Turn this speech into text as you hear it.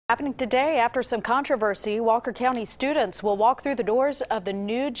Happening today after some controversy, Walker County students will walk through the doors of the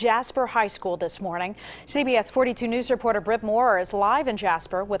new Jasper High School this morning. CBS 42 News reporter Britt Moore is live in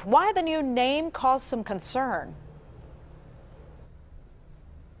Jasper with why the new name caused some concern.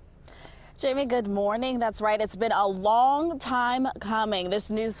 Jamie, good morning. That's right. It's been a long time coming.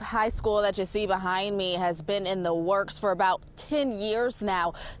 This new high school that you see behind me has been in the works for about 10 years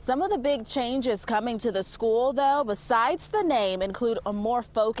now. Some of the big changes coming to the school, though, besides the name, include a more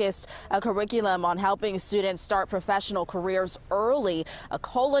focused curriculum on helping students start professional careers early, a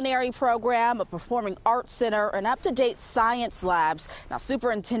culinary program, a performing arts center, and up-to-date science labs. Now,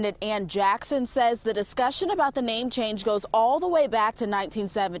 Superintendent Ann Jackson says the discussion about the name change goes all the way back to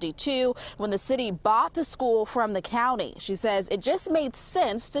 1972. When the city bought the school from the county. She says it just made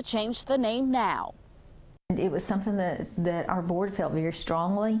sense to change the name now. It was something that our board felt very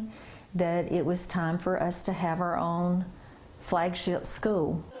strongly, that it was time for us to have our own flagship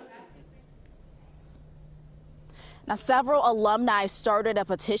school. Now, several alumni started a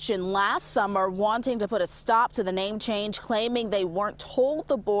petition last summer wanting to put a stop to the name change, claiming they weren't told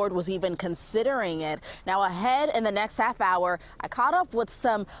the board was even considering it. Now, ahead in the next half hour, I caught up with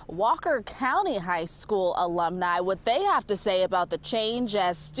some Walker County High School alumni, what they have to say about the change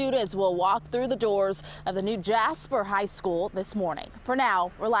as students will walk through the doors of the new Jasper High School this morning. For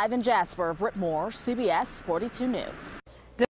now, we're live in Jasper. Britt Moore, CBS 42 News.